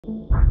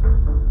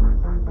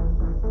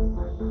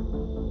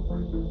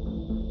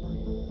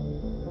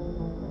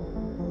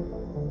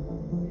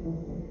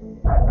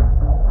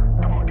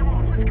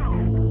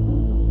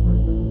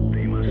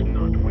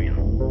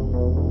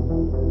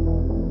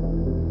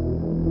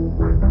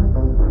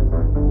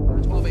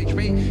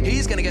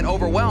going to get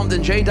overwhelmed,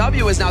 and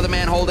JW is now the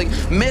man holding.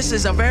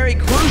 Misses a very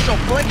crucial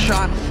flick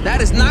shot. That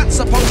is not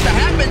supposed to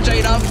happen,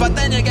 JW, but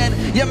then again,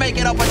 you make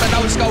it up with the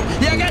no-scope.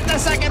 You get the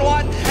second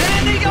one,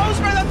 and he goes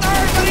for the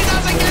third, but he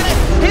doesn't get it.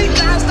 He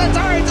casts the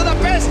turret to the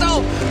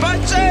pistol, but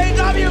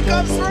JW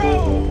comes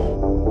through.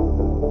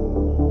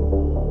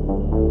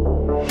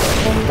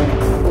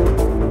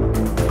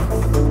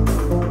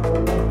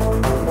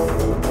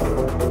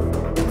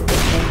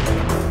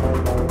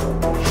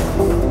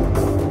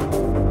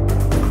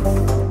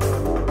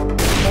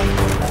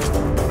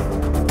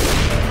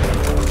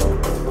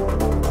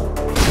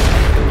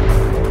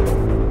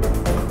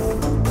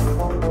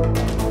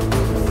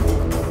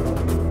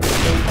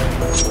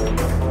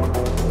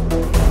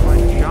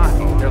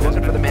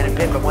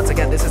 But once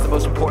again, this is the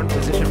most important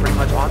position pretty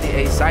much on the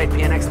A side.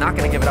 PNX not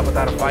going to give it up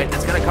without a fight.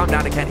 It's going to come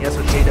down to kennyS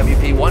with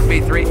JWP.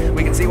 1v3.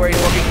 We can see where he's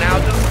looking now.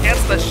 Just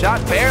gets the shot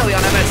barely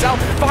on MSL.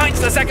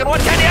 Finds the second one.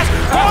 kennyS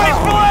point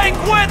blank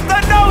with the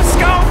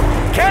no-scope.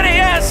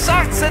 kennyS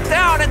sucks it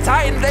down, and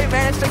Titan, they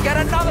managed to get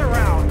another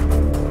round.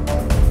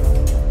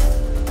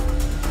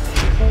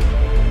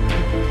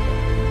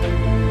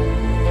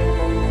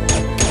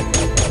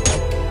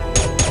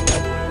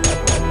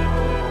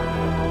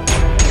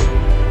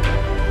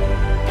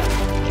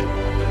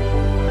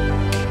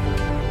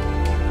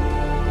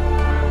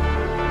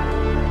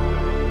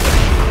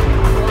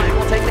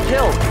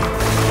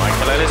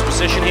 Maikelele's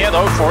position here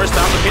though. Forrest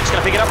down the pitch,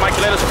 gonna pick it up.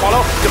 Maikelele to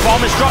follow. The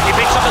bomb is dropped. He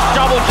picks up the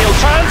double kill,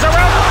 turns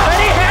around,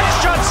 and he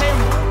headshots him.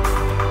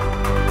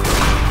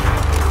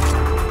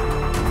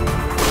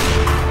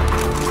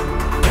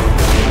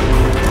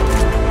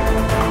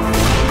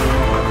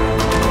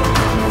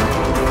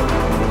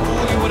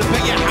 Oh, you would have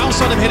bet your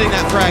house on him hitting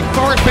that frag.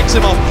 Forrest picks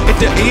him off.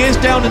 He is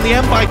down in the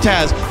M by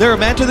Taz. They're a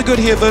man to the good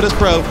here, Virtus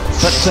Pro,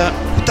 but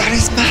that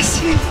is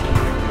massive.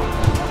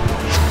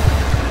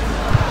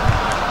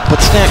 But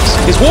sNax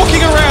is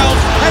walking around,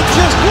 and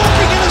just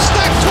walking in a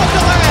sNax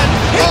wonderland.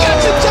 He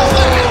gets it